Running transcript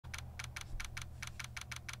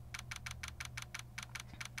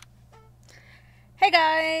Hey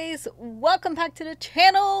guys, welcome back to the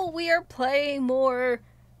channel. We are playing more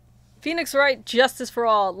Phoenix Wright Justice for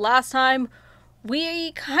All. Last time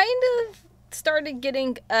we kind of started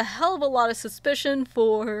getting a hell of a lot of suspicion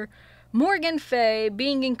for Morgan Fay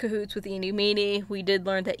being in cahoots with Eenie Meenie. We did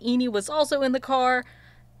learn that Eenie was also in the car.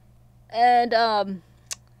 And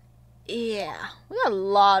yeah, we got a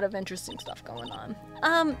lot of interesting stuff going on.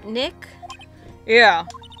 Nick? Yeah.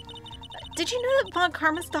 Did you know that Von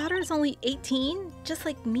Karma's daughter is only 18, just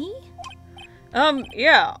like me?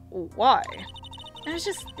 Yeah. Why? I was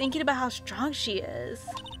just thinking about how strong she is.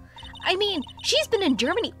 I mean, she's been in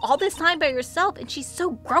Germany all this time by herself, and she's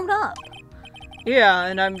so grown up. Yeah,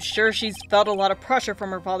 and I'm sure she's felt a lot of pressure from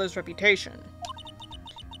her father's reputation.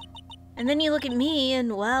 And then you look at me,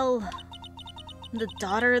 and well, I'm the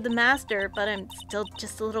daughter of the master, but I'm still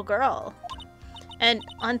just a little girl. And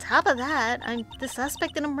on top of that, I'm the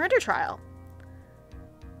suspect in a murder trial.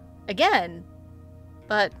 Again.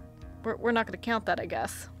 But we're not going to count that, I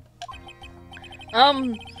guess.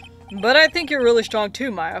 But I think you're really strong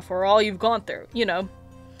too, Maya, for all you've gone through. You know,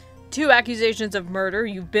 2 accusations of murder,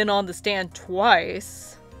 you've been on the stand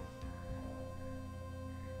twice.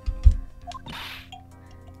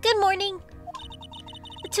 Good morning.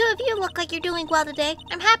 The two of you look like you're doing well today.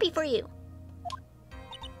 I'm happy for you.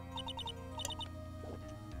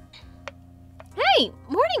 Hey,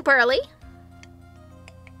 morning, Pearly.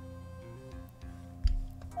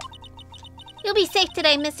 You'll be safe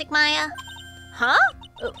today, Mystic Maya. Huh?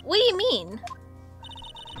 What do you mean?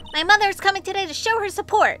 My mother's coming today to show her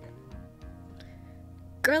support.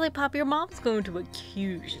 Girly Pop, your mom's going to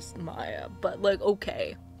accuse Maya, but like,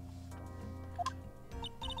 okay.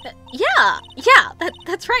 Yeah,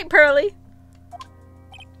 that's right, Pearly.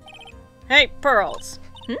 Hey, Pearls.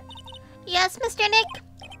 Yes, Mr. Nick?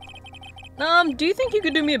 Do you think you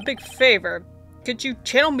could do me a big favor? Could you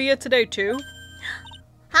channel Mia today too?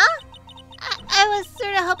 Huh? I was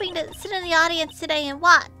sort of hoping to sit in the audience today and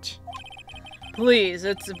watch. Please,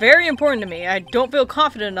 it's very important to me. I don't feel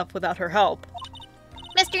confident enough without her help.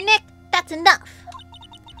 Mr. Nick, that's enough.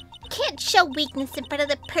 You can't show weakness in front of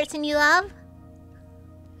the person you love.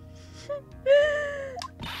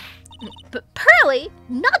 But Pearly,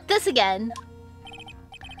 not this again.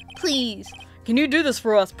 Please, can you do this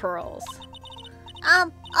for us, Pearls?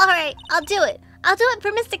 Alright, I'll do it. I'll do it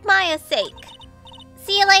for Mystic Maya's sake.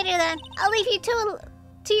 See you later then. I'll leave you to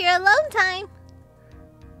your alone time.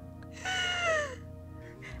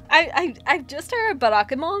 I've just heard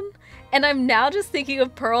Barakamon, and I'm now just thinking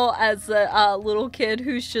of Pearl as a little kid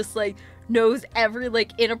who's just like knows every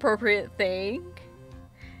like inappropriate thing.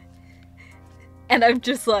 And I'm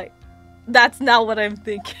just like, that's not what I'm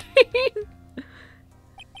thinking.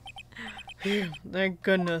 Thank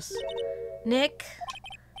goodness. Nick?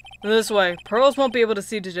 This way. Pearls won't be able to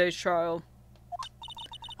see today's trial.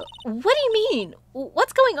 What do you mean?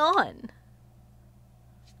 What's going on?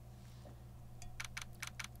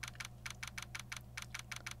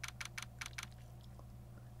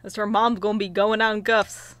 As her mom's gonna be going out in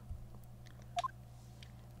guffs.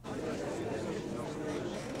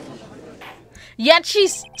 Yet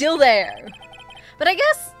she's still there. But I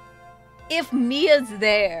guess if Mia's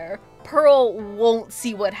there, Pearl won't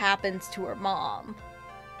see what happens to her mom.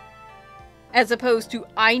 As opposed to,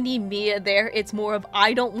 I need Mia there, it's more of,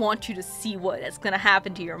 I don't want you to see what is gonna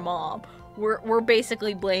happen to your mom. We're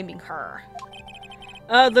basically blaming her.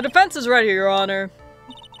 The defense is ready, Your Honor.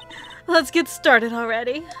 Let's get started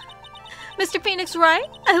already. Mr. Phoenix Wright,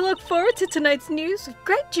 I look forward to tonight's news with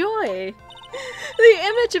great joy. The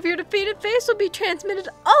image of your defeated face will be transmitted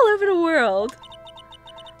all over the world.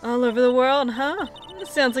 All over the world, huh? It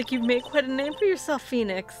sounds like you've made quite a name for yourself,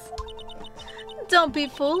 Phoenix. Don't be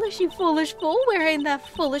foolish, you foolish fool, wearing that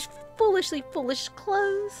foolishly foolish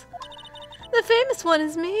clothes. The famous one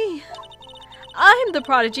is me. I'm the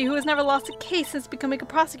prodigy who has never lost a case since becoming a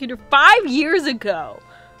prosecutor 5 years ago.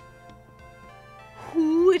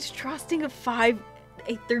 Who is trusting a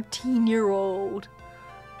 13-year-old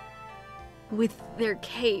with their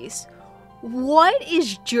case? What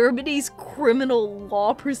is Germany's criminal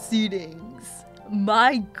law proceedings?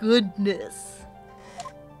 My goodness.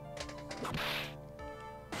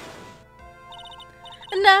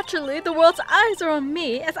 Naturally, the world's eyes are on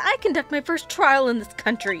me as I conduct my first trial in this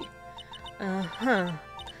country. Uh-huh.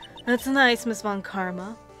 That's nice, Miss Von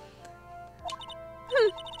Karma.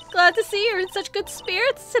 Glad to see you're in such good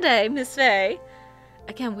spirits today, Miss Fay.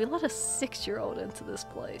 Again, we let a 6-year-old into this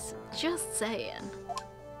place. Just saying.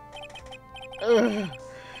 Ugh.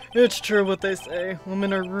 It's true what they say.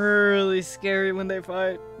 Women are really scary when they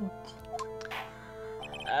fight.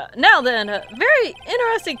 Now then, a very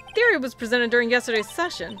interesting theory was presented during yesterday's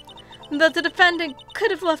session. that the defendant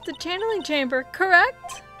could have left the channeling chamber,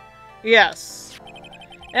 correct? Yes.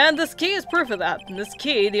 And this key is proof of that. And this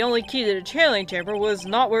key, the only key to the channeling chamber, was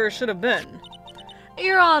not where it should have been.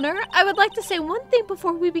 Your Honor, I would like to say one thing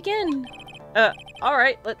before we begin.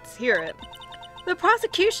 Alright, let's hear it. The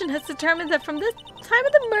prosecution has determined that from the time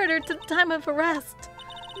of the murder to the time of arrest,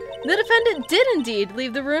 the defendant did indeed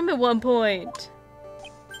leave the room at one point.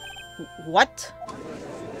 What?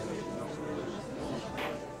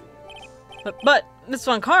 But Miss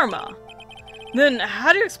Von Karma, then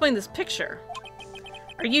how do you explain this picture?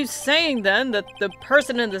 Are you saying then that the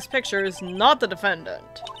person in this picture is not the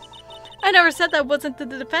defendant? I never said that wasn't the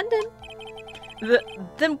defendant.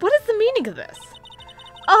 Then what is the meaning of this?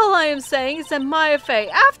 All I am saying is that Maya Fey,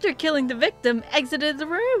 after killing the victim, exited the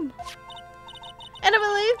room. And I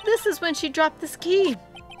believe this is when she dropped this key.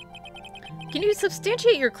 Can you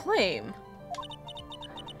substantiate your claim?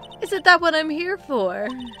 Isn't that what I'm here for?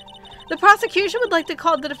 The prosecution would like to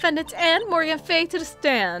call the defendants and Morgan Fey to the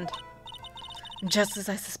stand. Just as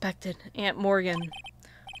I suspected, Aunt Morgan.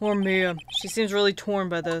 Or Mia. She seems really torn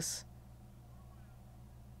by this.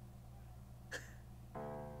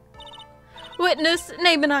 Witness,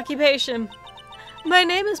 name and occupation. My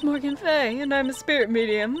name is Morgan Fey, and I'm a spirit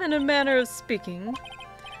medium, in a manner of speaking.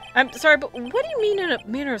 I'm sorry, but what do you mean in a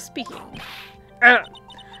manner of speaking? I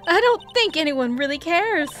don't think anyone really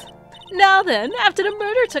cares. Now then, after the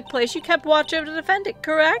murder took place, you kept watch over the defendant,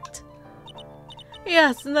 correct?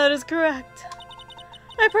 Yes, that is correct.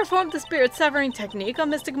 I performed the spirit severing technique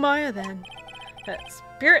on Mystic Maya then.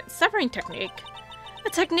 Spirit severing technique? A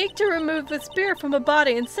technique to remove the spirit from a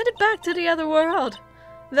body and send it back to the other world.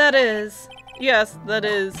 That is... Yes, that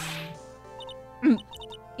is...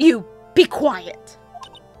 You be quiet.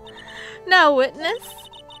 Now, witness.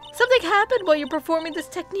 Something happened while you're performing this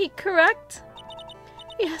technique, correct?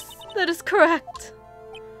 Yes, that is correct.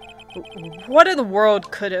 What in the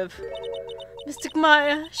world could have... Mystic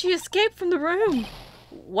Maya, she escaped from the room.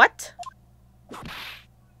 What?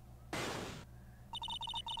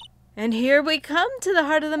 And here we come to the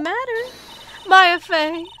heart of the matter. Maya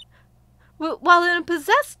Fey, while in a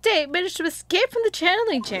possessed state, managed to escape from the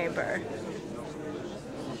channeling chamber.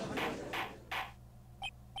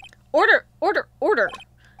 Order! Order! Order!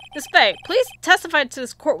 Miss Fey, please testify to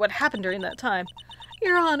this court what happened during that time.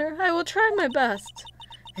 Your Honor, I will try my best.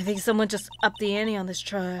 I think someone just upped the ante on this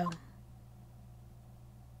trial.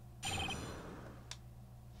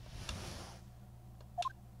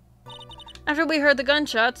 After we heard the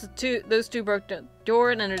gunshots, those two broke the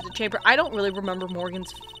door and entered the chamber. I don't really remember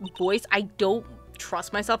Morgan's voice. I don't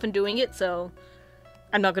trust myself in doing it, so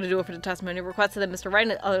I'm not going to do it for the testimony. Requested that Mr. Wright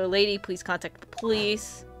and the other lady please contact the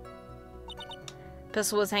police.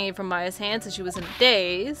 Pistol was hanging from Maya's hands and she was in a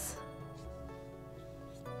daze.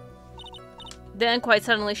 Then, quite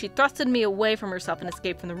suddenly, she thrusted me away from herself and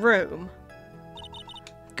escaped from the room.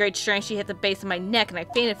 With great strength, she hit the base of my neck and I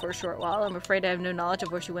fainted for a short while. I'm afraid I have no knowledge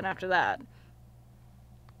of where she went after that.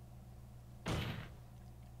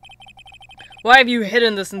 Why have you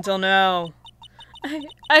hidden this until now?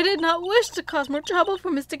 I did not wish to cause more trouble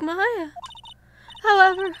for Mystic Maya.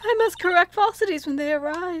 However, I must correct falsities when they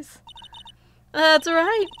arise. That's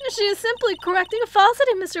right. She is simply correcting a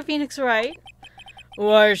falsity, Mr. Phoenix Wright.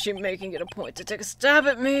 Why is she making it a point to take a stab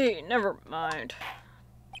at me? Never mind.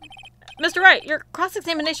 Mr. Wright, your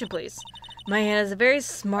cross-examination, please. My aunt is a very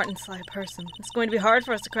smart and sly person. It's going to be hard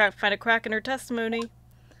for us to find a crack in her testimony.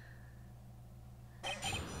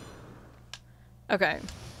 Okay.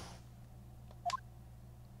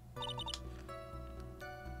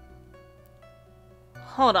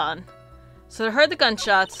 Hold on. So I heard the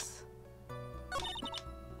gunshots.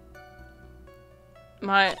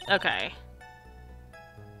 Okay.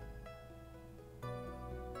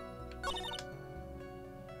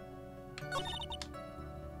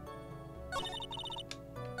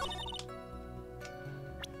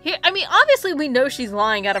 Here, I mean, obviously we know she's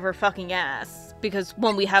lying out of her fucking ass. Because,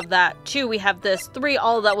 1, we have that. 2, we have this. 3,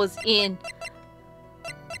 all of that was in...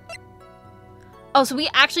 Oh, so we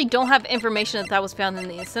actually don't have information that was found in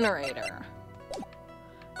the incinerator.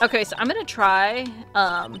 Okay, so I'm gonna try,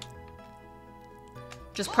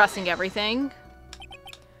 just pressing everything.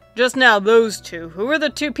 Just now, those two. Who are the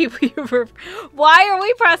two people you were... Why are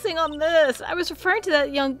we pressing on this? I was referring to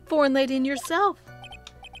that young foreign lady and yourself.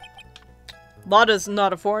 Lotta's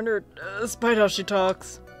not a foreigner, despite how she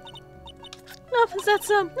talks. No, is that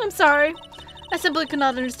so? I'm sorry. I simply could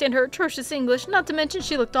not understand her atrocious English, not to mention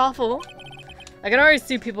she looked awful. I can already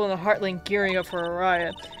see people in the Heartland gearing up for a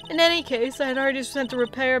riot. In any case, I had already sent a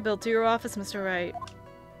repair bill to your office, Mr. Wright.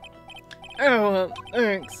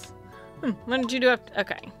 Thanks. When did you do it?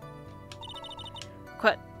 Okay.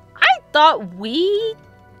 Quit. I thought we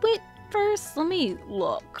went first. Let me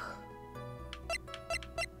look.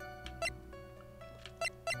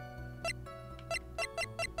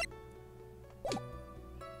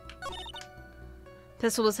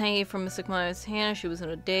 Pistol was hanging from Mystic Maya's hand. She was in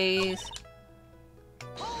a daze.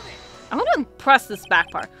 I'm gonna press this back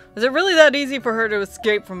part. Was it really that easy for her to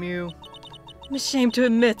escape from you? I'm ashamed to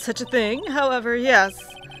admit such a thing. However, yes.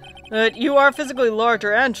 But you are physically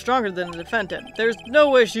larger and stronger than the defendant. There's no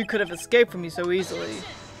way she could have escaped from you so easily.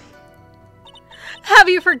 Have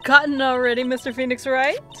you forgotten already, Mr. Phoenix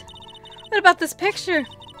Wright? What about this picture?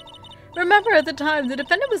 Remember, at the time, the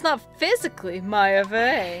defendant was not physically Maya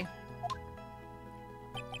Vey.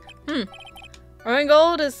 Growing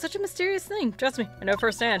gold is such a mysterious thing. Trust me, I know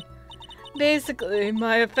firsthand. Basically,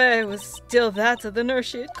 Maya Vey was still that to the nurse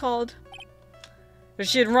she had called. If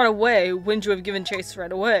she had run away, wouldn't you have given chase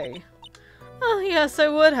right away? Oh, yes, I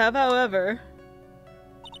would have, however.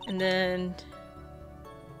 And then...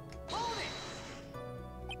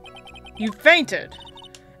 You fainted!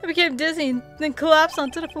 I became dizzy and then collapsed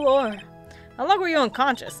onto the floor. How long were you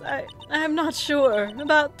unconscious? I'm not sure.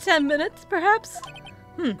 About 10 minutes, perhaps?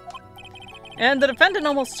 And the defendant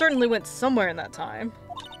almost certainly went somewhere in that time.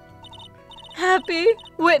 Happy?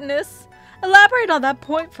 Witness? Elaborate on that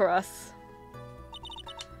point for us.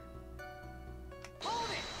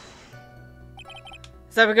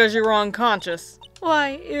 Is that because you were unconscious?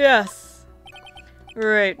 Why, yes.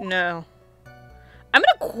 Right, no. I'm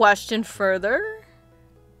gonna question further.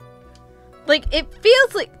 Like, it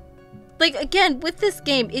feels like... Like, again, with this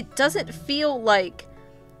game, it doesn't feel like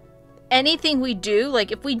anything we do,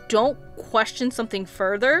 like, if we don't question something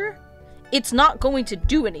further, it's not going to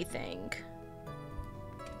do anything.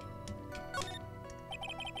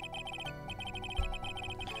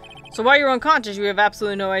 So while you're unconscious, you have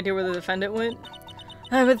absolutely no idea where the defendant went?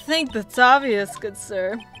 I would think that's obvious, good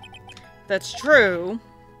sir. That's true.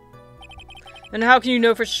 Then how can you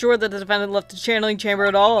know for sure that the defendant left the channeling chamber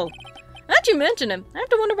at all? Now that you mention him, I have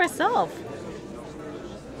to wonder myself.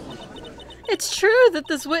 It's true that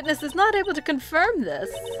this witness is not able to confirm this.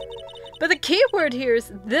 But the key word here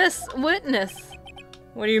is this witness.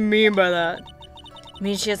 What do you mean by that? It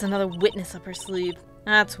means she has another witness up her sleeve.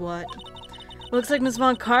 That's what. Looks like Ms.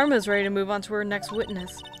 Von Karma is ready to move on to her next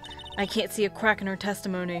witness. I can't see a crack in her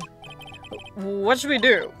testimony. What should we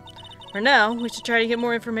do? For now, we should try to get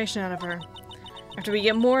more information out of her. After we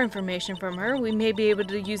get more information from her, we may be able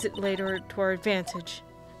to use it later to our advantage.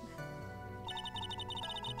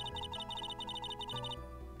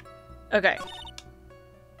 Okay.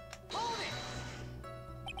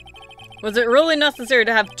 Was it really necessary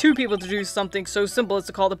to have two people to do something so simple as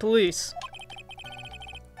to call the police?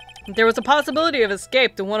 If there was a possibility of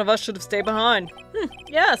escape, then one of us should have stayed behind.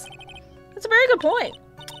 Yes. That's a very good point.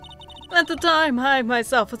 At the time, I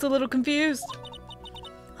myself was a little confused.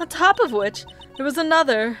 On top of which, there was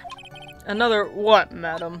another... Another what,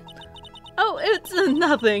 madam? Oh, it's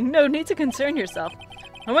nothing. No need to concern yourself.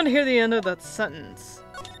 I want to hear the end of that sentence.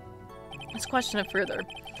 Let's question it further.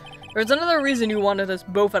 There was another reason you wanted us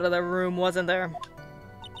both out of that room, wasn't there?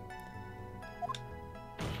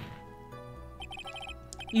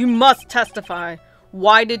 You must testify.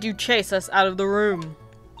 Why did you chase us out of the room?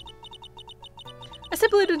 I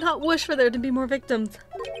simply did not wish for there to be more victims.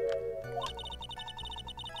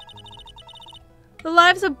 The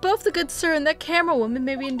lives of both the good sir and that camera woman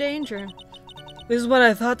may be in danger. This is what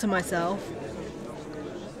I thought to myself.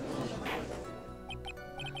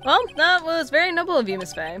 Well, that was very noble of you,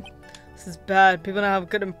 Miss Faye. This is bad. People now have a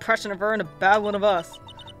good impression of her and a bad one of us.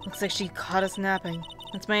 Looks like she caught us napping.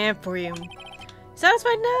 That's my aunt for you.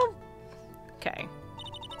 Satisfied now? Okay.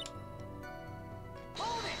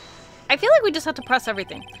 I feel like we just have to press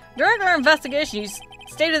everything. During our investigation, you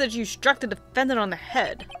stated that you struck the defendant on the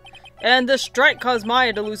head. And the strike caused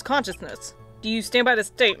Maya to lose consciousness. Do you stand by the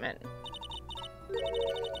statement?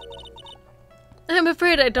 I'm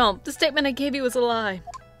afraid I don't. The statement I gave you was a lie.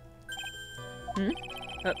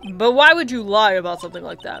 But why would you lie about something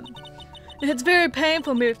like that? It's very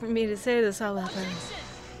painful for me to say this, however.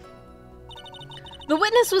 The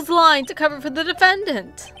witness was lying to cover for the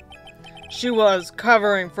defendant. She was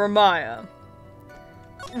covering for Maya.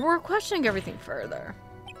 We're questioning everything further.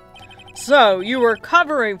 So, you were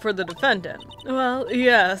covering for the defendant? Well,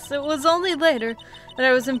 yes. It was only later that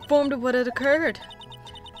I was informed of what had occurred.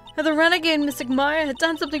 The renegade Mystic Maya had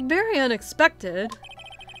done something very unexpected.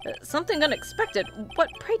 Something unexpected? What,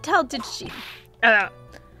 pray tell, did she?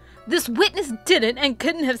 This witness didn't and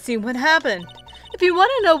couldn't have seen what happened. If you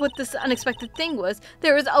want to know what this unexpected thing was,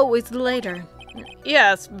 there is always later.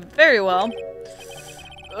 Yes, very well.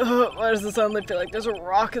 Why does this suddenly feel like there's a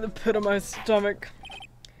rock in the pit of my stomach?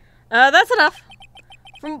 That's enough.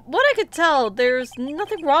 From what I could tell, there's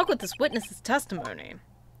nothing wrong with this witness's testimony.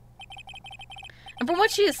 And from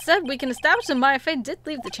what she has said, we can establish that Maya Fey did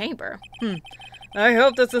leave the chamber. I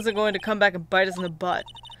hope this isn't going to come back and bite us in the butt.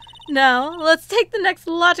 Now, let's take the next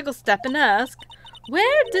logical step and ask,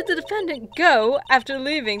 where did the defendant go after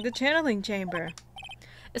leaving the channeling chamber?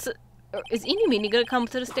 Is Eeny Meeny gonna come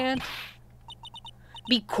to the stand?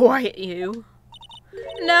 Be quiet, you.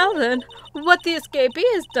 Now then, what the escapee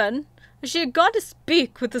has done, she had gone to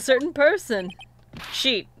speak with a certain person.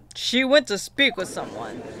 She went to speak with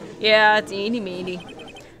someone. Yeah, it's Eeny Meeny.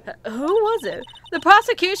 Who was it? The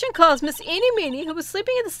prosecution calls Miss Eeny Meeny, who was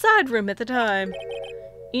sleeping in the side room at the time.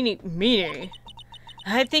 Eeny Meeny?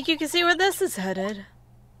 I think you can see where this is headed.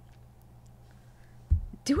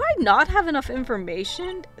 Do I not have enough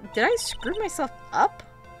information? Did I screw myself up?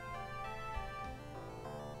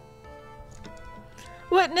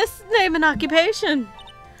 Witness, name and occupation.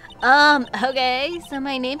 Okay, so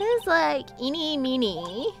my name is, like, Eeny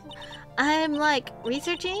Meeny. I'm, like,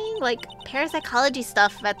 researching, like, parapsychology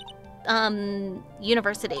stuff at,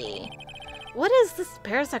 university. What is this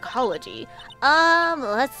parapsychology?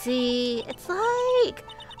 Let's see. It's like,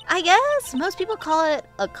 I guess most people call it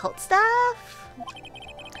occult stuff.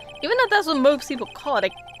 Even if that's what most people call it,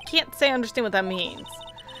 I can't say I understand what that means.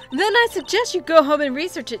 Then I suggest you go home and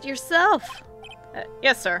research it yourself.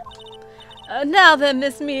 Yes, sir. Now then,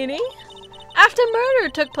 Miss Meany. After murder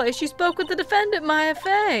took place, you spoke with the defendant, Maya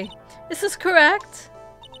Fey. Is this correct?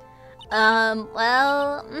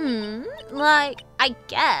 Well, like, I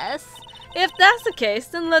guess. If that's the case,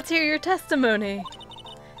 then let's hear your testimony.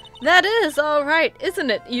 That is all right, isn't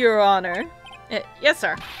it, Your Honor? Yes,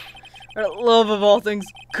 sir. For the love of all things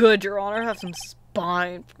good, Your Honor, have some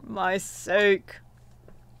spine for my sake.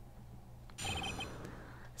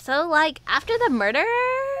 So, like, after the murder?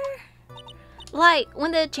 Like,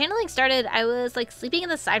 when the channeling started, I was, like, sleeping in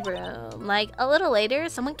the side room. Like, a little later,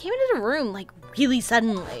 someone came into the room, like, really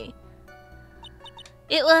suddenly.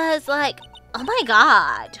 It was, like, oh my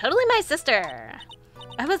god, totally my sister.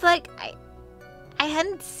 I was, like, I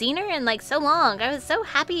hadn't seen her in, like, so long. I was so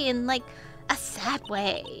happy in, like, a sad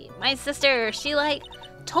way. My sister, she, like,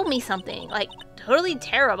 told me something, like, totally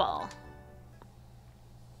terrible.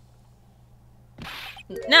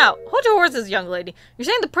 Now, hold your horses, young lady. You're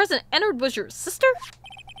saying the person that entered was your sister?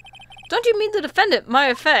 Don't you mean the defendant,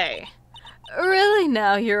 Maya Fey? Really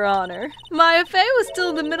now, Your Honor. Maya Fey was still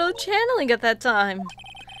in the middle of channeling at that time.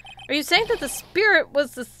 Are you saying that the spirit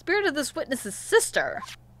was the spirit of this witness's sister?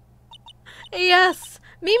 Yes,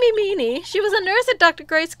 Mimi Meany. She was a nurse at Dr.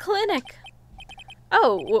 Gray's clinic.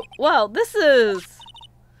 Oh, well, this is...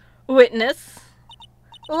 Witness.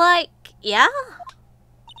 Like, yeah?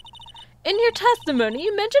 In your testimony,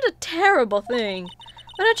 you mentioned a terrible thing.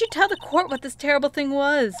 Why don't you tell the court what this terrible thing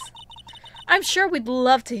was? I'm sure we'd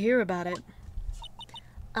love to hear about it.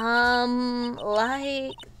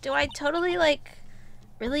 Like, do I totally, like,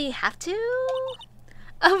 really have to?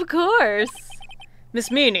 Of course.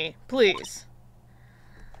 Miss Meany, please.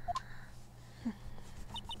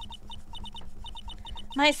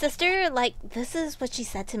 My sister, like, this is what she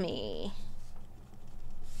said to me.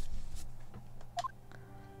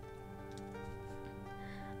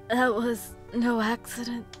 That was no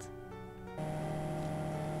accident.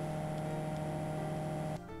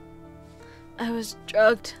 I was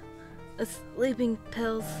drugged with sleeping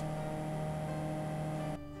pills.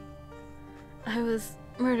 I was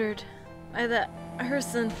murdered by that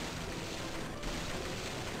person.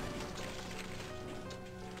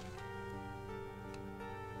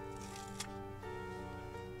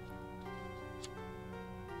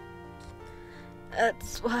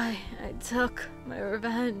 That's why I took my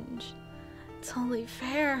revenge. It's only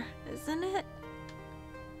fair, isn't it?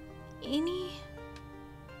 Eeny?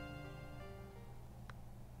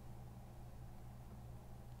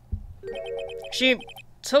 She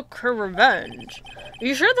took her revenge. Are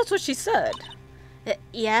you sure that's what she said?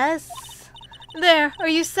 Yes. There, are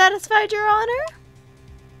you satisfied, Your Honor?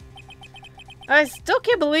 I still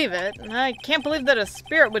can't believe it. I can't believe that a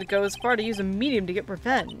spirit would go as far to use a medium to get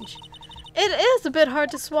revenge. It is a bit hard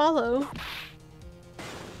to swallow.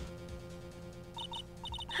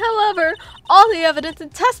 However, all the evidence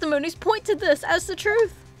and testimonies point to this as the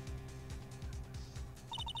truth.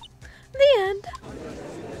 The end.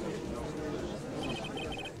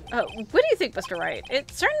 What do you think, Mr. Wright? It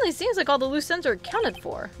certainly seems like all the loose ends are accounted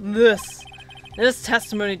for. This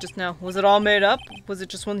testimony just now, was it all made up? Was it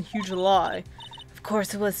just one huge lie? Of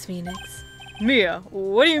course it was, Phoenix. Mia,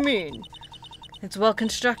 what do you mean? It's well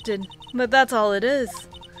constructed, but that's all it is.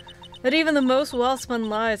 But even the most well-spun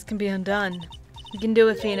lies can be undone. You can do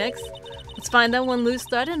it, Phoenix. Let's find that one loose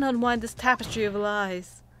thread and unwind this tapestry of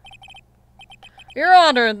lies. Your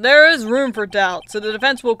Honor, there is room for doubt, so the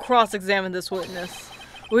defense will cross-examine this witness.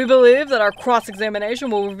 We believe that our cross-examination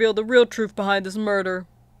will reveal the real truth behind this murder.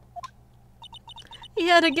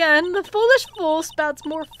 Yet again, the foolish fool spouts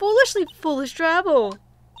more foolishly foolish drabble.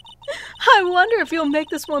 I wonder if you'll make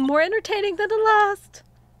this one more entertaining than the last.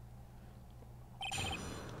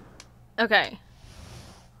 Okay.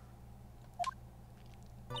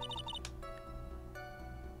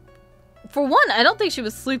 For one, I don't think she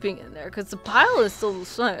was sleeping in there, because the pile is still the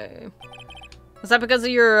same. Was that because of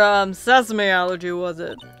your, sesame allergy, was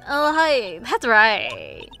it? Oh, hi. That's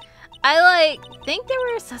right. I, think there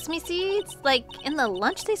were sesame seeds, in the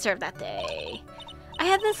lunch they served that day. I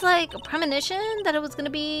had this, premonition that it was gonna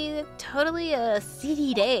be totally a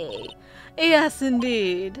seedy day. Yes,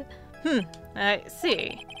 indeed. I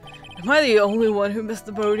see. Am I the only one who missed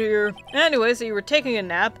the boat here? Anyway, so you were taking a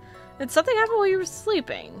nap, and something happened while you were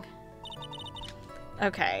sleeping.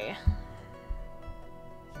 Okay.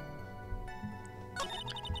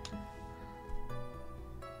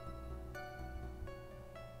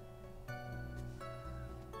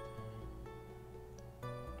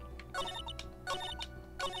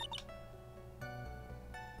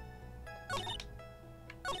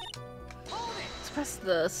 Let's press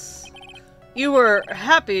this. You were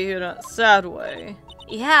happy in a sad way.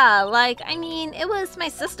 Yeah, it was my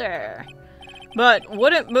sister. But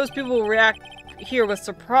wouldn't most people react here with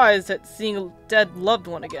surprise at seeing a dead loved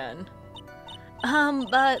one again?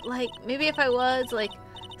 But, maybe if I was,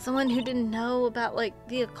 someone who didn't know about,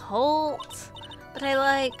 the occult, but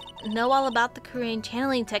I, know all about the Korean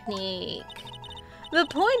channeling technique. The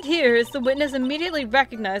point here is the witness immediately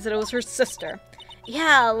recognized that it was her sister.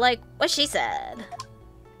 Yeah, what she said.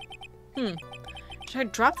 Should I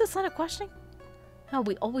drop this line of questioning? No,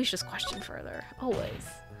 we always just question further. Always.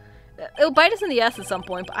 It'll bite us in the ass at some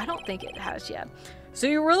point, but I don't think it has yet. So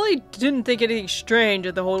you really didn't think anything strange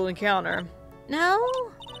at the whole encounter? No.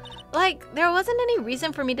 There wasn't any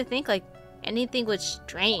reason for me to think, anything was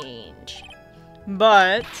strange.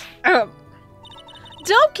 But...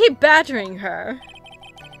 don't keep badgering her.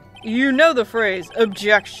 You know the phrase,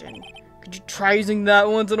 objection. Could you try using that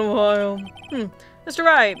once in a while? Mr.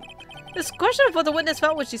 Wright, this question of what the witness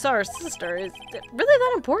felt when she saw her sister, is it really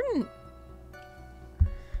that important?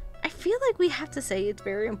 I feel like we have to say it's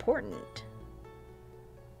very important.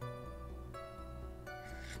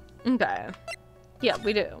 Okay. Yeah,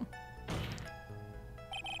 we do.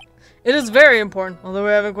 It is very important, although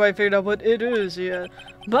we haven't quite figured out what it is yet.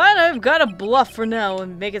 But I've got to bluff for now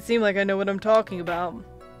and make it seem like I know what I'm talking about.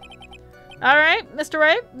 Alright, Mr.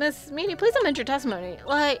 Wright, Miss Meany, please amend your testimony.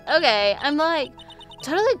 Okay, I'm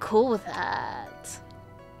totally cool with that.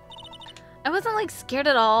 I wasn't scared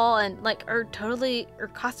at all, and her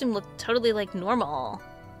costume looked totally normal.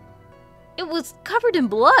 It was covered in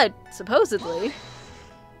blood, supposedly.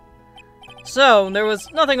 So, there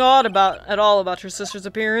was nothing odd at all about your sister's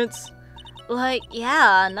appearance?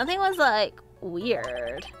 Yeah, nothing was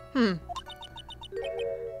weird.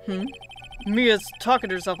 Mia's talking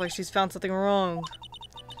to herself like she's found something wrong.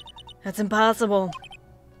 That's impossible.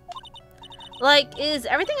 Is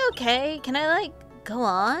everything okay? Can I go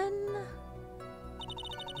on?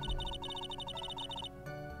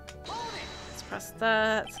 Let's press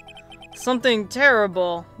that. Something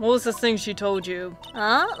terrible. What was this thing she told you?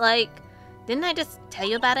 Huh? Didn't I just tell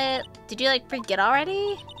you about it? Did you forget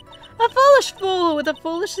already? A foolish fool with a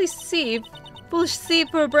foolish sieve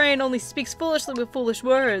for a brain only speaks foolishly with foolish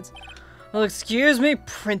words. Well, excuse me,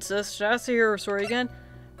 princess. Should I have to hear her story again?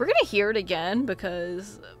 We're gonna hear it again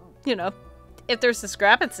because, if there's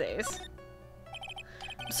discrepancies.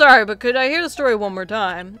 Sorry, but could I hear the story one more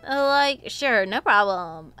time? Sure, no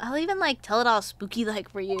problem. I'll even tell it all spooky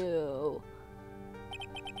for you.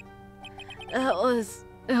 That was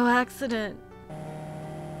no accident.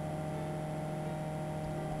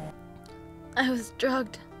 I was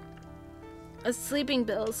drugged. Sleeping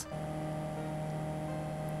pills.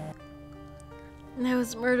 And I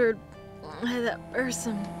was murdered by that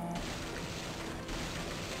person.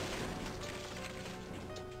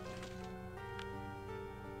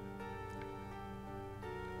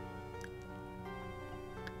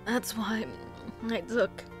 That's why I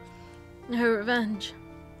took her revenge.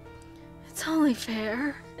 It's only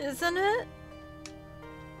fair, isn't it?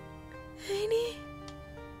 Haney?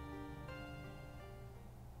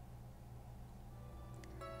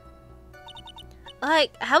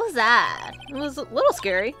 How was that? It was a little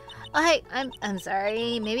scary. I'm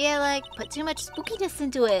sorry. Maybe I put too much spookiness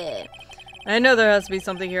into it. I know there has to be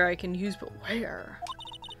something here I can use, but where?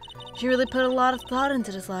 She really put a lot of thought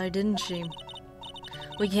into this lie, didn't she?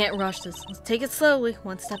 We can't rush this. Let's take it slowly,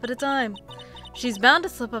 one step at a time. She's bound to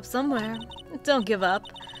slip up somewhere. Don't give up.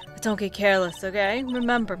 But don't get careless, okay?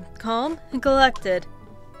 Remember, calm and collected.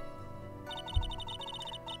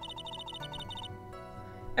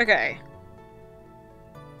 Okay.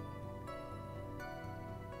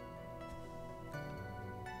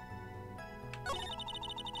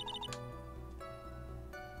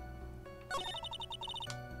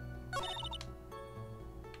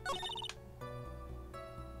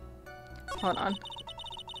 Hold on.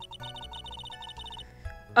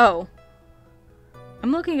 Oh.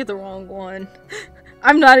 I'm looking at the wrong one.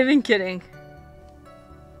 I'm not even kidding.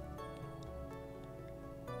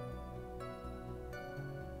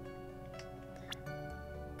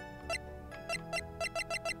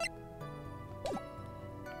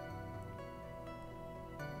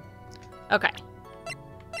 Okay.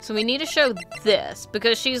 So we need to show this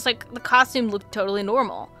because she's like, the costume looked totally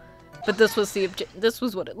normal. But this was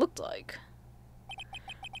what it looked like.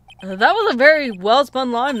 That was a very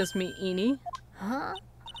well-spun line, Miss Meanie. Huh?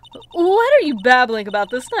 What are you babbling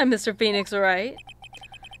about this time, Mr. Phoenix, Wright?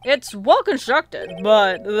 It's well-constructed,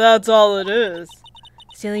 but that's all it is.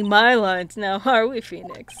 Stealing my lines now, are we,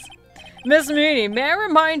 Phoenix? Miss Meanie, may I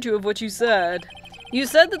remind you of what you said? You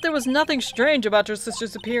said that there was nothing strange about your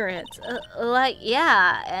sister's appearance.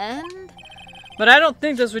 Yeah, and? But I don't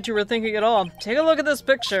think that's what you were thinking at all. Take a look at this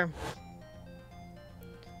picture.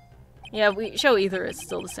 Yeah, we show either, it's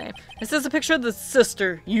still the same. This is a picture of the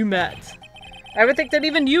sister you met. I would think that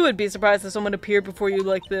even you would be surprised if someone appeared before you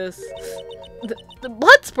like this. The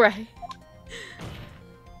blood spray!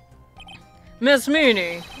 Miss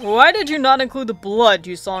Meanie, why did you not include the blood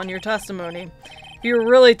you saw in your testimony? If you were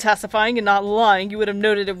really testifying and not lying, you would have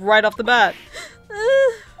noted it right off the bat.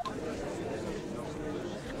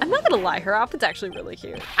 I'm not gonna lie, her outfit's actually really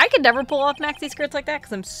cute. I could never pull off maxi skirts like that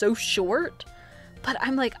because I'm so short. But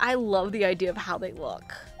I'm like, I love the idea of how they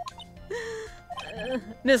look.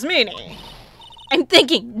 Miss Meanie. I'm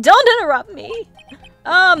thinking, don't interrupt me.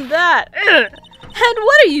 That. And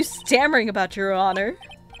what are you stammering about, Your Honor?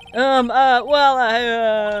 That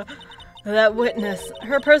witness.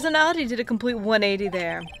 Her personality did a complete 180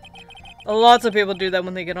 there. Lots of people do that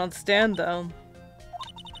when they get on stand, though.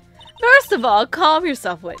 First of all, calm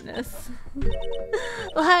yourself, witness.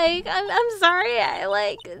 I'm sorry,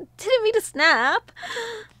 I, didn't mean to snap.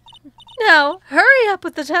 Now, hurry up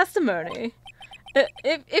with the testimony.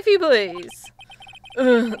 If you please.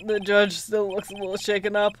 The judge still looks a little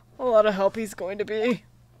shaken up. A lot of help he's going to be.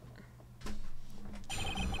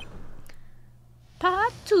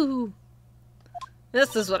 Part 2.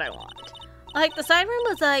 This is what I want. The side room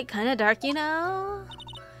was, kind of dark, you know?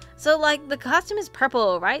 So, the costume is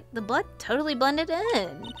purple, right? The blood totally blended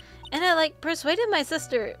in. And I, persuaded my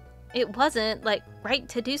sister it wasn't, right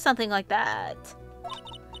to do something like that.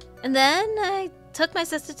 And then I took my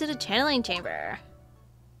sister to the channeling chamber.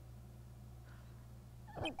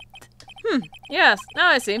 Yes, now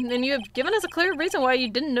I see. And you have given us a clear reason why you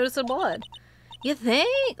didn't notice the blood. You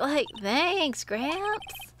think? Thanks, Gramps.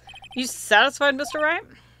 You satisfied, Mr. Wright?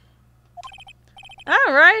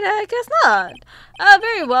 Alright, I guess not.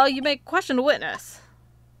 Very well, you may question the witness.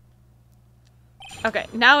 Okay,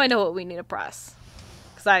 now I know what we need to press.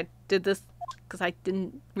 Because I did this, because I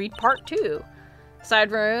didn't read part 2.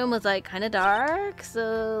 Side room was, kind of dark,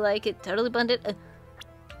 so, it totally blended.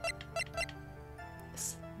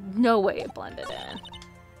 No way it blended in.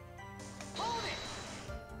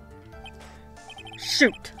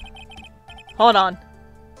 Shoot. Hold on.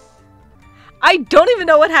 I don't even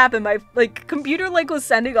know what happened. My computer was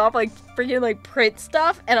sending off freaking print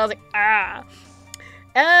stuff, and I was like, ah.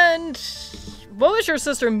 And what was your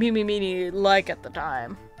sister Mimi Meanie like at the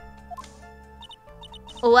time?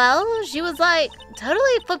 Well, she was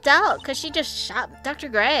totally flipped out because she just shot Dr.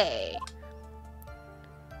 Gray.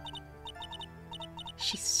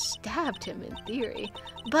 She stabbed him in theory.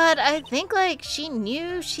 But I think she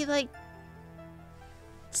knew she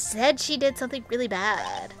said she did something really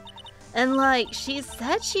bad. And she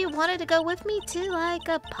said she wanted to go with me to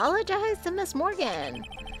apologize to Miss Morgan.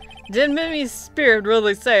 Did Mimi's spirit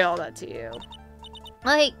really say all that to you?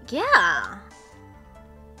 Yeah.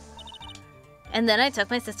 And then I took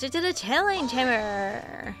my sister to the channeling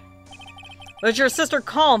chamber. Was your sister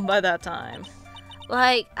calm by that time?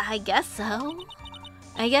 I guess so.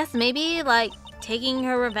 I guess maybe taking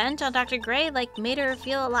her revenge on Dr. Gray made her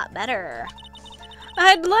feel a lot better.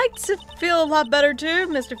 I'd like to feel a lot better too,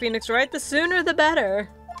 Mr. Phoenix Wright. The sooner the better.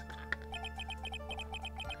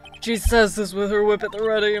 She says this with her whip at the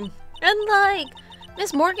ready. And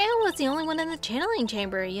Miss Morgan was the only one in the channeling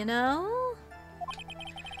chamber, you know?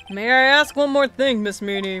 May I ask one more thing, Miss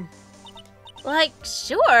Meanie? Like,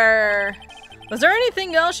 sure. Was there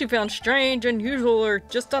anything else you found strange, unusual, or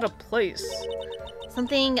just out of place?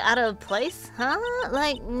 Something out of place? Huh?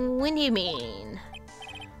 Like, when do you mean?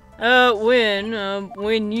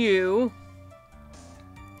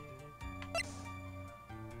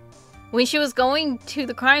 When she was going to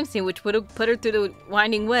the crime scene, which would have put her through the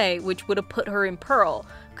winding way, which would have put her in Pearl,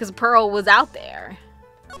 because Pearl was out there.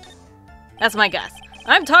 That's my guess.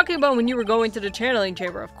 I'm talking about when you were going to the channeling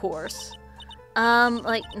chamber, of course.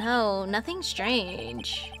 Like, no, nothing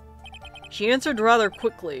strange. She answered rather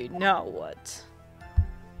quickly. Now what?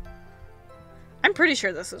 I'm pretty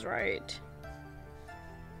sure this is right.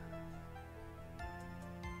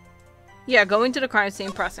 Yeah, going to the crime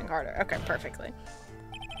scene, pressing Carter. Okay, perfectly.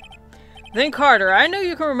 Then Carter, I know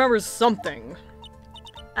you can remember something.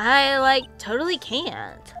 I, like, totally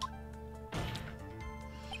can't.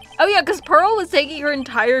 Oh yeah, because Pearl was taking her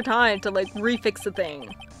entire time to, like, refix the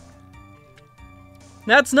thing.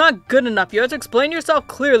 That's not good enough. You have to explain yourself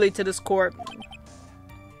clearly to this court.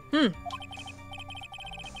 Do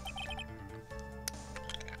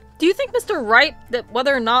you think, Mr. Wright, that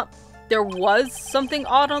whether or not there was something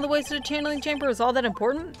odd on the way to the channeling chamber is all that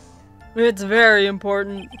important? It's very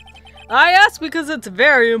important. I ask because it's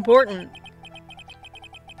very important.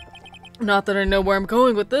 Not that I know where I'm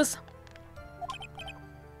going with this.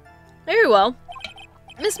 Very well.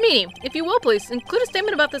 Miss Meany, if you will please, include a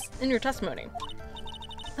statement about this in your testimony.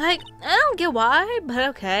 Like, I don't get why, but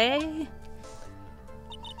okay.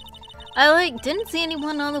 I, like, didn't see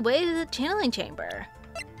anyone on the way to the channeling chamber.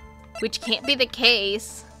 Which can't be the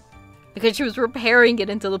case. Because she was repairing it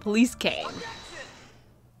until the police came.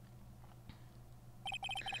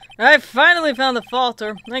 I finally found the fault,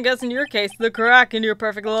 or I guess in your case, the crack in your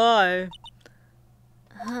perfect lie.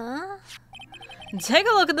 Huh? Take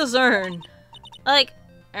a look at this urn. Like,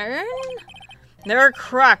 urn? There are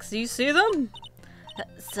cracks, do you see them?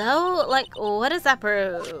 So, like, what does that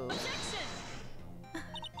prove?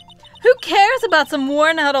 Who cares about some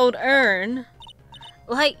worn out old urn?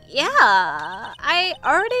 Like, yeah, I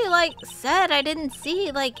already, like, said I didn't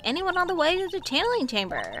see, like, anyone on the way to the channeling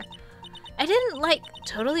chamber. I didn't, like,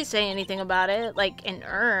 totally say anything about it, like, an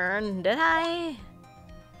urn, did I?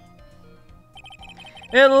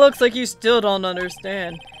 It looks like you still don't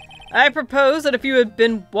understand. I propose that if you had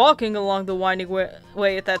been walking along the winding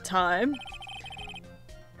way at that time,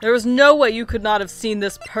 there was no way you could not have seen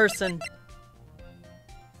this person.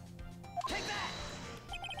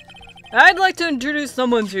 I'd like to introduce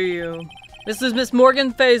someone to you. This is Miss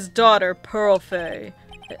Morgan Fay's daughter, Pearl Fay.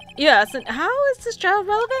 Yes, and how is this child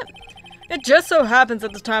relevant? It just so happens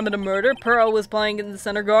at the time of the murder, Pearl was playing in the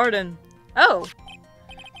center garden. Oh.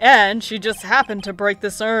 And she just happened to break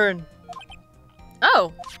this urn.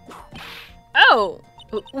 Oh. Oh.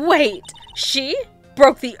 Wait, she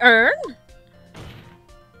broke the urn?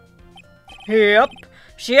 Yep.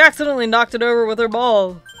 She accidentally knocked it over with her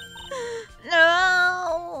ball.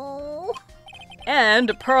 No.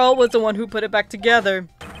 And Pearl was the one who put it back together,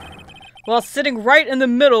 while sitting right in the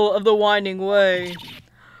middle of the winding way.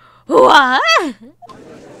 What?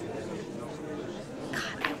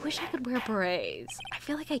 God, I wish I could wear berets. I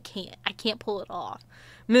feel like I can't. I can't pull it off.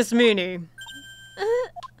 Miss Meany.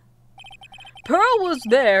 Pearl was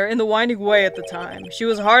there in the winding way at the time. She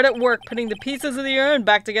was hard at work putting the pieces of the urn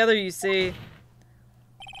back together, you see.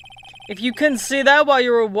 If you couldn't see that while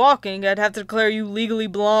you were walking, I'd have to declare you legally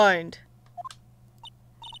blind.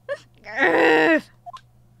 I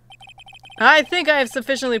think I have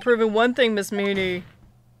sufficiently proven one thing, Miss Meany.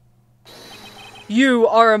 You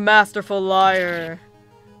are a masterful liar.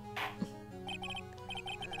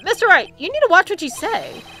 Mr. Wright, you need to watch what you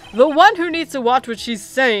say. The one who needs to watch what she's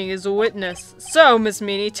saying is a witness. So, Miss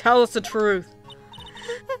Meany, tell us the truth.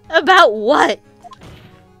 About what?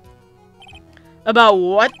 About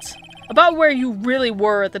what? About where you really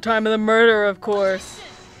were at the time of the murder, of course.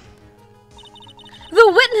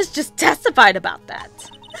 The witness just testified about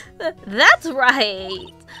that. That's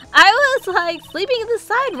right. I was, like, sleeping in the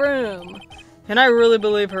side room. Can I really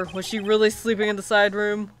believe her? Was she really sleeping in the side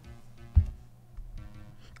room?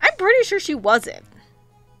 I'm pretty sure she wasn't.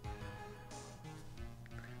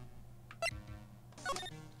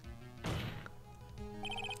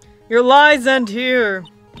 Your lies end here.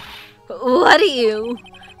 What do you?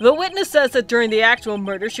 The witness says that during the actual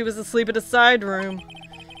murder, she was asleep in a side room.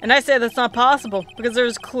 And I say that's not possible, because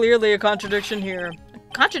there's clearly a contradiction here.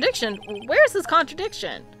 Contradiction? Where is this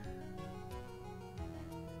contradiction?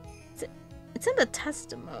 It's in the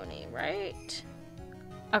testimony, right?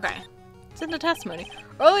 Okay. It's in the testimony.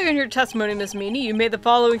 Earlier in your testimony, Miss Meany, you made the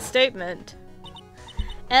following statement.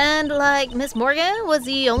 And, like, Miss Morgan was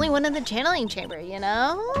the only one in the channeling chamber, you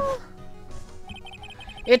know?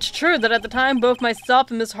 It's true that at the time both myself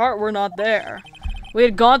and Miss Hart were not there. We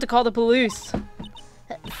had gone to call the police.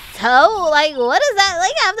 So, like, what does that,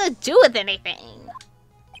 like, have to do with anything?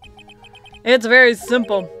 It's very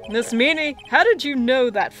simple. Miss Meanie, how did you know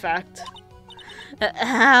that fact?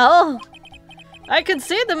 How? I could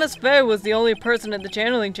see that Miss Faye was the only person in the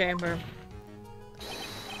channeling chamber.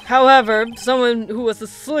 However, someone who was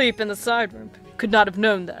asleep in the side room could not have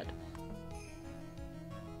known that.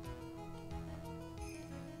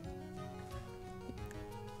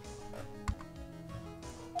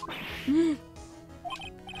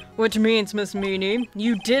 Which means, Miss Meanie,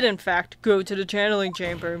 you did in fact go to the channeling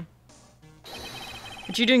chamber.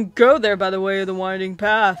 But you didn't go there by the way of the winding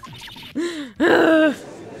path.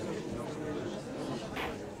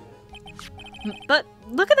 But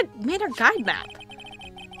look at the manor guide map.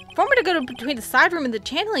 For me to go between the side room and the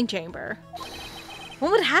channeling chamber,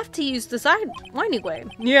 one would have to use the side winding way.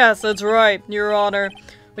 Yes, that's right, Your Honor.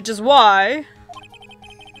 Which is why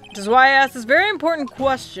I asked this very important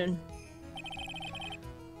question.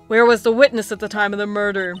 Where was the witness at the time of the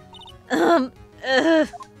murder?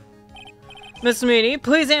 Miss Meanie,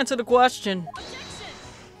 please answer the question.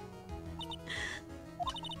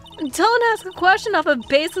 Don't ask a question off a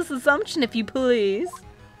baseless assumption, if you please.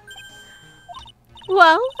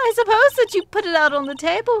 Well, I suppose that you put it out on the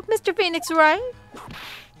table, Mr. Phoenix Wright.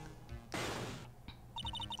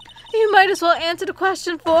 You might as well answer the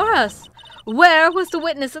question for us. Where was the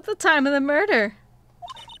witness at the time of the murder?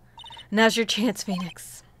 Now's your chance,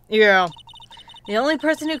 Phoenix. Yeah. The only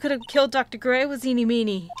person who could have killed Dr. Gray was Eenie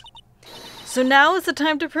Meenie. So now is the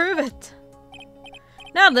time to prove it.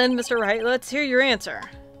 Now then, Mr. Wright, let's hear your answer.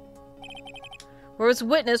 Where was the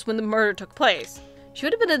witness when the murder took place? She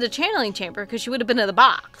would have been in the channeling chamber because she would have been in the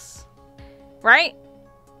box. Right?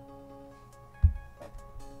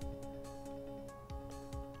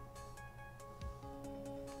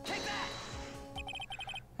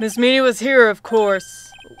 Miss Meanie was here, of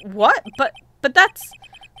course. What? But that's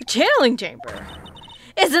the channeling chamber.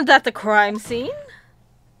 Isn't that the crime scene?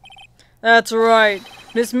 That's right.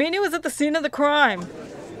 Miss Meanie was at the scene of the crime.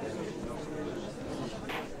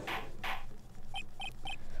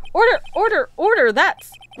 Order,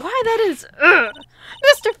 that's why that is.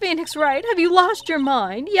 Mr. Phoenix Wright, have you lost your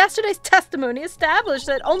mind? Yesterday's testimony established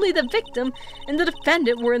that only the victim and the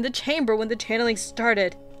defendant were in the chamber when the channeling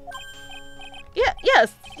started.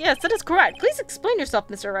 Yes, that is correct. Please explain yourself,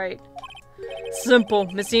 Mr. Wright. Simple.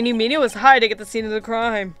 Miss Eenie Meenie was hiding at the scene of the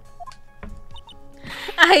crime.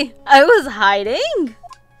 I was hiding?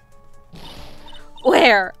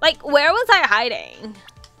 Where? Like, where was I hiding?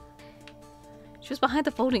 She was behind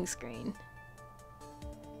the folding screen.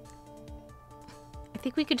 I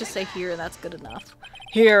think we could just say here and that's good enough.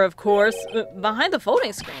 Here, of course. Behind the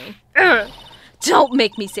folding screen? Don't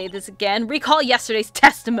make me say this again. Recall yesterday's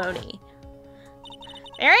testimony.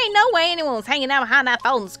 There ain't no way anyone was hanging out behind that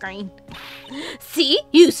folding screen. See?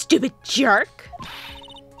 You stupid jerk.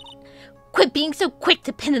 Quit being so quick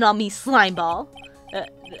to pin it on me, slimeball.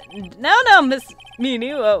 No, Miss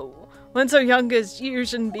Meanie. When so young as you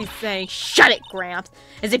shouldn't be saying, shut it, Gramps,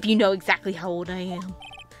 as if you know exactly how old I am.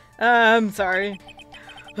 I'm sorry.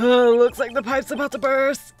 Looks like the pipe's about to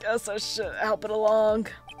burst. Guess I should help it along.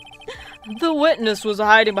 The witness was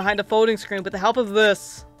hiding behind a folding screen with the help of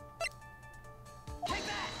this.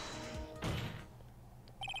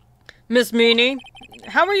 Miss Meanie,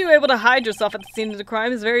 how were you able to hide yourself at the scene of the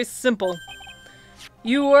crime is very simple.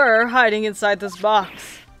 You were hiding inside this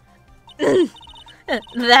box.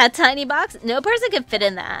 That tiny box? No person could fit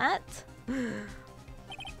in that.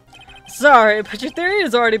 Sorry, but your theory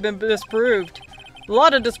has already been disproved.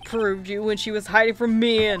 Lotta disproved you when she was hiding from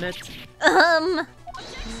me in it.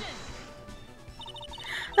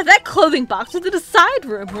 That clothing box was in the side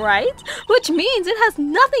room, right? Which means it has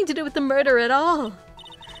nothing to do with the murder at all.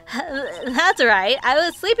 That's right. I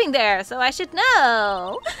was sleeping there, so I should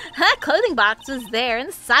know. That clothing box was there in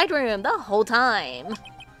the side room the whole time.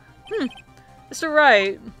 Mr.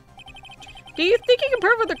 Wright, do you think you can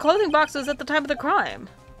prove where the clothing box was at the time of the crime?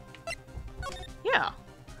 Yeah.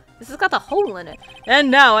 This has got the hole in it.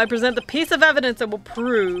 And now I present the piece of evidence that will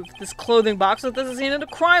prove this clothing box was at the scene of the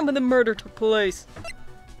crime when the murder took place.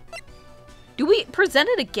 Do we present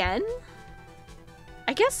it again?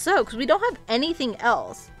 I guess so, because we don't have anything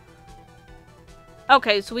else.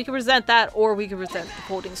 Okay, so we can present that, or we can present the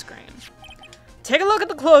folding screen. Take a look at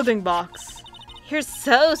the clothing box. You're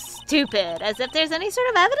so stupid, as if there's any sort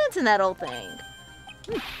of evidence in that old thing.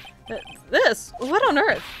 This? What on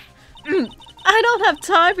earth? I don't have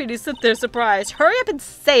time for you to sit there surprised. Hurry up and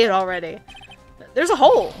say it already. There's a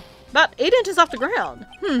hole, about 8 inches off the ground.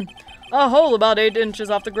 A hole about 8 inches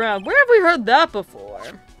off the ground. Where have we heard that before?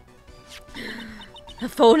 A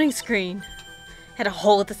folding screen. Had a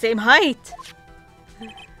hole at the same height.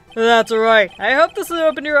 That's right. I hope this will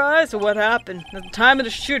open your eyes to what happened. At the time of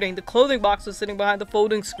the shooting, the clothing box was sitting behind the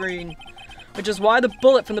folding screen, which is why the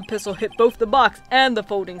bullet from the pistol hit both the box and the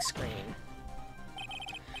folding screen.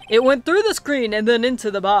 It went through the screen and then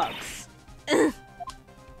into the box.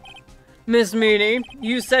 Miss Meany,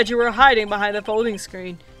 you said you were hiding behind the folding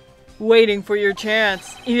screen, waiting for your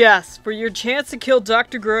chance. Yes, for your chance to kill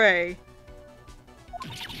Dr. Gray.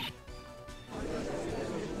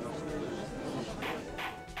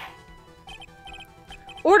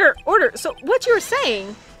 Order! So, what you were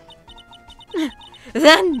saying?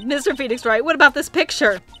 Then, Mr. Phoenix Wright, what about this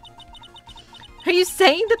picture? Are you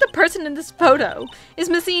saying that the person in this photo is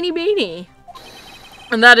Miss Eenie Meenie?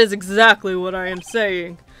 And that is exactly what I am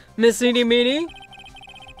saying. Miss Eenie Meenie?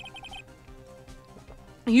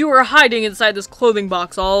 You were hiding inside this clothing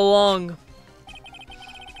box all along.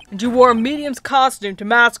 And you wore a medium's costume to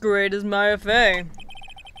masquerade as Maya Fey.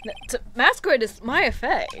 To masquerade as Maya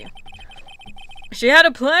Fey? She had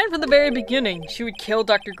a plan from the very beginning. She would kill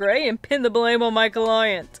Dr. Gray and pin the blame on my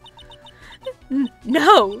client.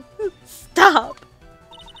 No! Stop!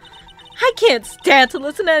 I can't stand to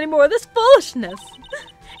listen to any more of this foolishness.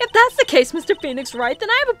 If that's the case, Mr. Phoenix Wright, then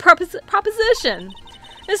I have a proposition.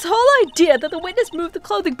 This whole idea that the witness moved the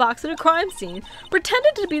clothing box at a crime scene,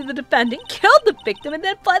 pretended to be the defendant, killed the victim, and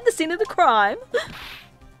then fled the scene of the crime.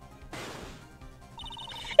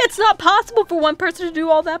 It's not possible for one person to do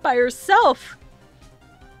all that by herself.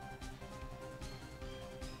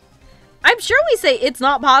 I'm sure we say it's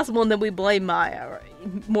not possible and then we blame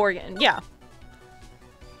Morgan. Yeah.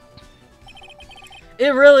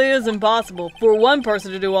 It really is impossible for one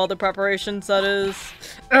person to do all the preparations, that is.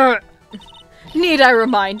 Need I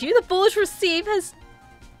remind you, the foolish receive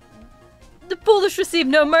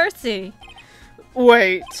no mercy.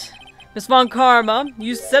 Wait. Miss Von Karma,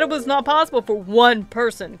 you said it was not possible for one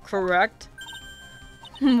person, correct?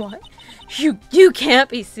 What? You can't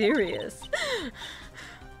be serious.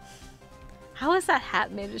 How has that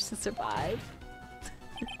hat managed to survive?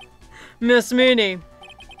 Miss Meany,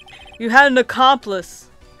 you had an accomplice.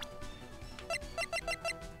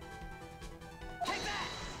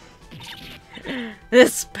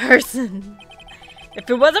 This person. If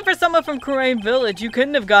it wasn't for someone from Crane Village, you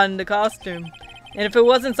couldn't have gotten the costume. And if it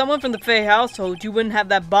wasn't someone from the Fey household, you wouldn't have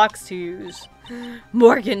that box to use.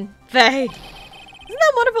 Morgan Fey. Isn't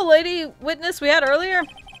that wonderful lady witness we had earlier?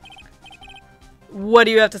 What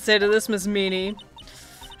do you have to say to this, Miss Meany?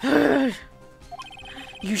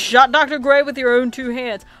 You shot Dr. Gray with your own 2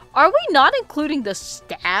 hands. Are we not including the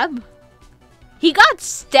stab? He got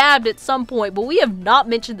stabbed at some point, but we have not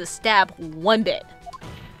mentioned the stab one bit.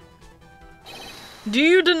 Do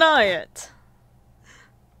you deny it?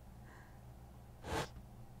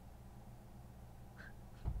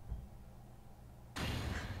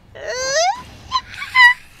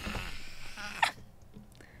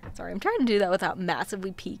 Sorry, I'm trying to do that without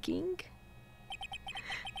massively peeking.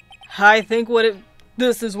 I think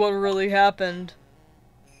this is what really happened.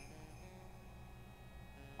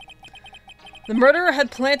 The murderer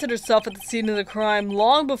had planted herself at the scene of the crime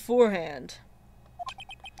long beforehand.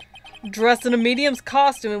 Dressed in a medium's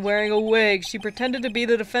costume and wearing a wig, she pretended to be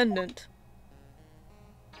the defendant.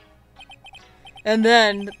 And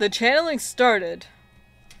then, the channeling started.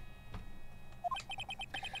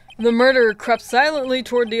 The murderer crept silently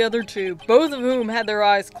toward the other 2, both of whom had their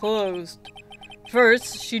eyes closed.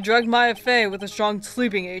 First, she drugged Maya Fey with a strong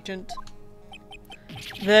sleeping agent.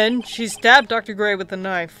 Then, she stabbed Dr. Gray with a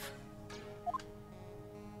knife.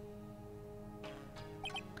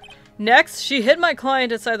 Next, she hid my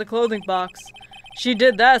client inside the clothing box. She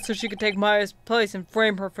did that so she could take Maya's place and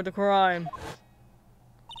frame her for the crime.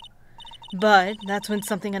 But that's when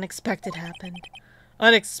something unexpected happened.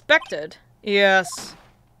 Unexpected? Yes.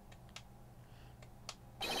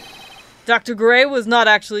 Dr. Gray was not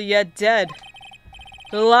actually yet dead.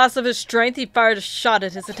 For the loss of his strength, he fired a shot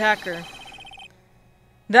at his attacker.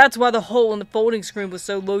 That's why the hole in the folding screen was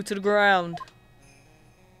so low to the ground.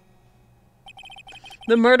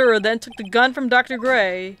 The murderer then took the gun from Dr.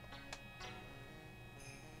 Gray.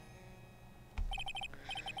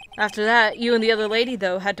 After that, you and the other lady,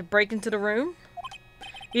 though, had to break into the room?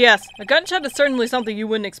 Yes, a gunshot is certainly something you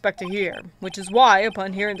wouldn't expect to hear, which is why,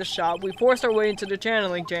 upon hearing the shot, we forced our way into the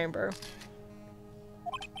channeling chamber.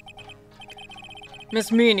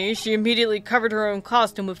 Miss Meany, she immediately covered her own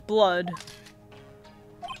costume with blood.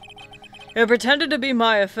 It pretended to be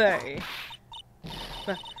Maya Fey.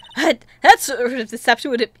 That sort of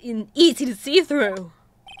deception would have been easy to see through.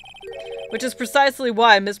 Which is precisely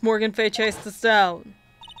why Miss Morgan Fay chased us down.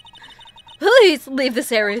 Please leave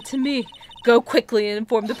this area to me. Go quickly and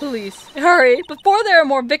inform the police. Hurry, before there are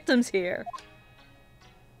more victims here.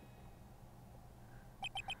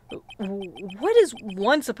 What is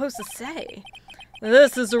one supposed to say?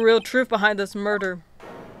 This is the real truth behind this murder.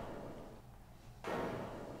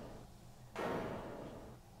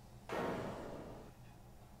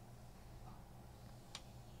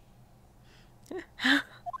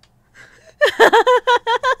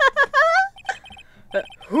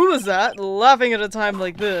 Who was that, laughing at a time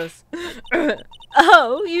like this?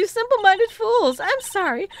 Oh, you simple-minded fools. I'm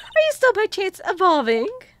sorry. Are you still by chance evolving?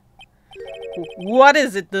 What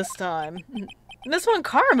is it this time? Miss One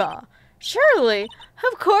Karma. Surely.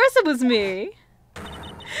 Of course it was me.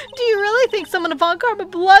 Do you really think someone of Von Karma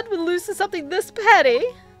blood would lose to something this petty?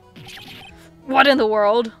 What in the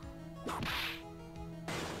world?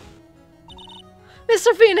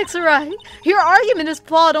 Mr. Phoenix Wright, your argument is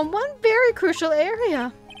flawed on one very crucial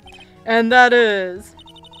area. And that is?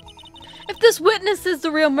 If this witness is the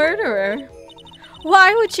real murderer,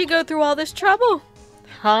 why would she go through all this trouble?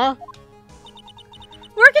 Huh?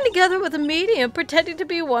 Working together with a medium, pretending to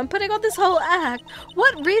be one, putting on this whole act.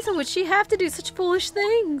 What reason would she have to do such foolish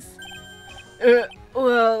things?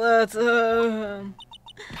 Well, that's,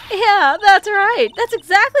 Yeah, that's right. That's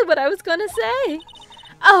exactly what I was gonna say.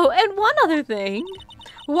 Oh, and one other thing.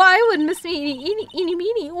 Why would Miss Eeny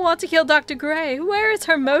Meeny want to kill Dr. Gray? Where is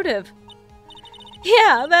her motive?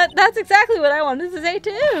 Yeah, that's exactly what I wanted to say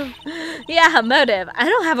too. Yeah, motive. I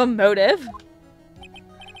don't have a motive.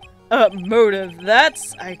 Motive.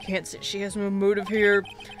 I can't say she has no motive here.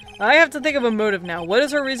 I have to think of a motive now. What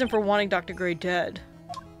is her reason for wanting Dr. Gray dead?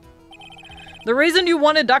 The reason you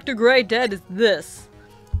wanted Dr. Gray dead is this.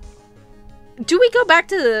 Do we go back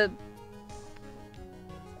to the...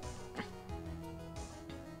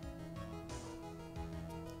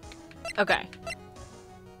 Okay.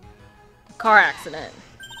 Car accident.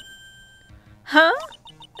 Huh?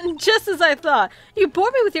 Just as I thought. You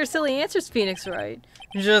bored me with your silly answers, Phoenix Wright.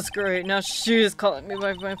 Just great. Now she's calling me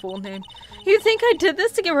by my full name. You think I did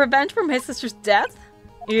this to get revenge for my sister's death?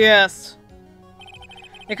 Yes.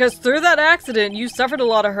 Because through that accident, you suffered a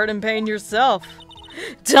lot of hurt and pain yourself.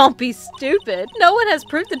 Don't be stupid. No one has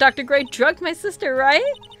proof that Dr. Gray drugged my sister, right?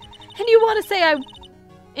 And you want to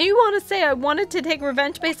say I wanted to take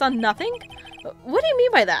revenge based on nothing? What do you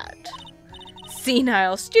mean by that?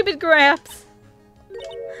 Senile, stupid Gramps.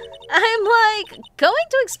 I'm, going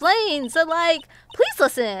to explain, so, please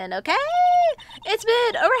listen, okay? It's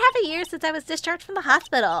been over half a year since I was discharged from the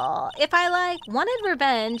hospital. If I, wanted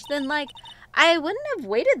revenge, then, I wouldn't have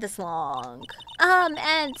waited this long.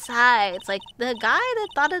 And besides, the guy that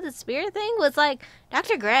thought of the spirit thing was,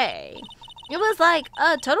 Dr. Gray. It was,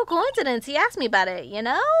 a total coincidence. He asked me about it, you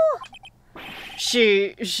know?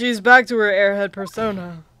 She's back to her airhead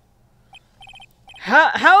persona.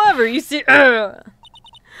 However, you see...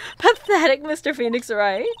 Pathetic, Mr. Phoenix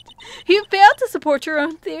Wright. You failed to support your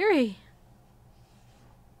own theory.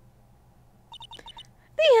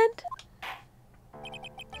 The end.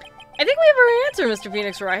 I think we have our answer, Mr.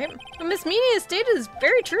 Phoenix Wright. What Miss Meany has stated is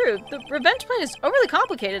very true. The revenge plan is overly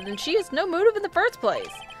complicated, and she has no motive in the first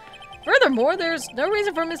place. Furthermore, there's no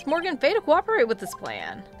reason for Miss Morgan Fay to cooperate with this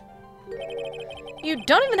plan. You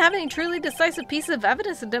don't even have any truly decisive pieces of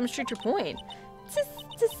evidence to demonstrate your point.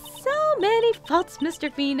 Just so many faults,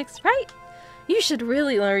 Mr. Phoenix, right? You should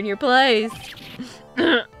really learn your place.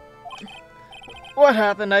 What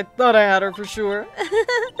happened? I thought I had her for sure.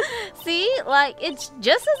 See? It's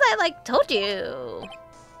just as I, told you.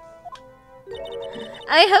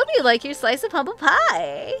 I hope you like your slice of humble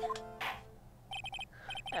pie.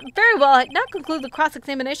 Very well. I now conclude the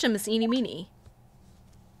cross-examination, Miss Eeny Meeny.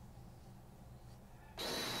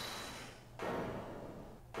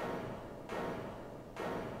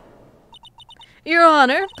 Your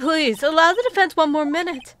Honor, please, allow the defense one more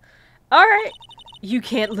minute. Alright. You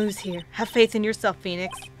can't lose here. Have faith in yourself,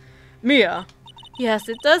 Phoenix. Mia. Yes,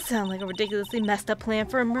 it does sound like a ridiculously messed up plan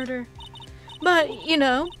for a murder. But,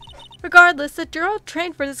 regardless, the girl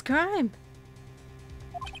trained for this crime.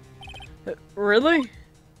 Really?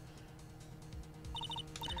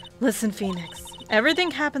 Listen, Phoenix. Everything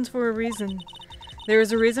happens for a reason. There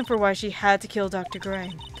is a reason for why she had to kill Dr.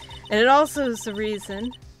 Gray. And it also is the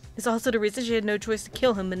reason... It's also the reason she had no choice to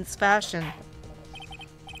kill him in this fashion.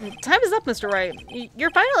 Time is up, Mr. Wright.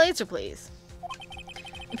 Your final answer, please.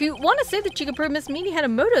 If you want to say that you can prove Miss Meany had a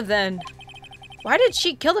motive, then why did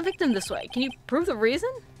she kill the victim this way? Can you prove the reason?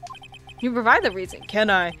 Can you provide the reason? Can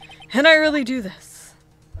I? Can I really do this?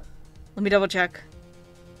 Let me double check.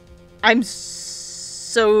 I'm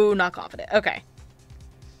so not confident. Okay.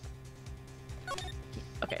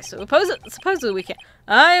 Okay, so supposedly we can.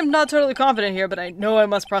 I am not totally confident here, but I know I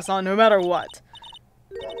must press on no matter what.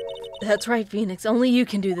 That's right, Phoenix. Only you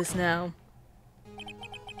can do this now.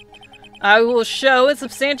 I will show and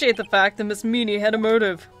substantiate the fact that Miss Meanie had a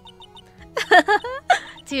motive.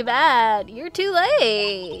 Too bad. You're too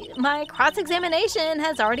late. My cross-examination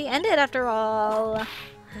has already ended after all.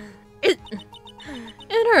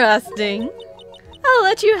 Interesting. I'll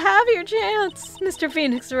let you have your chance, Mr.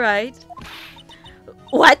 Phoenix Wright.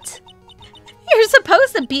 What? You're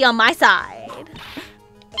supposed to be on my side.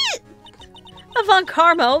 Avant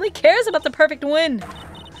Karma only cares about the perfect win.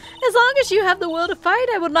 As long as you have the will to fight,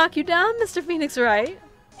 I will knock you down, Mr. Phoenix Wright.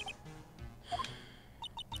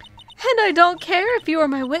 And I don't care if you are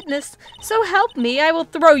my witness, so help me, I will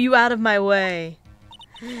throw you out of my way.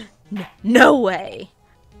 No way.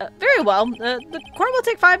 Very well, the court will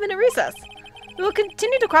take 5-minute recess. We will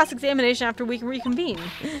continue the cross-examination after we can reconvene.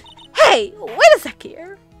 Hey, wait a sec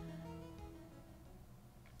here.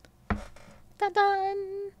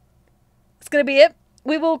 Dun-dun. That's gonna be it.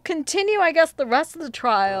 We will continue, I guess, the rest of the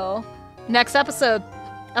trial next episode.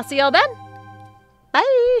 I'll see y'all then.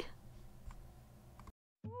 Bye!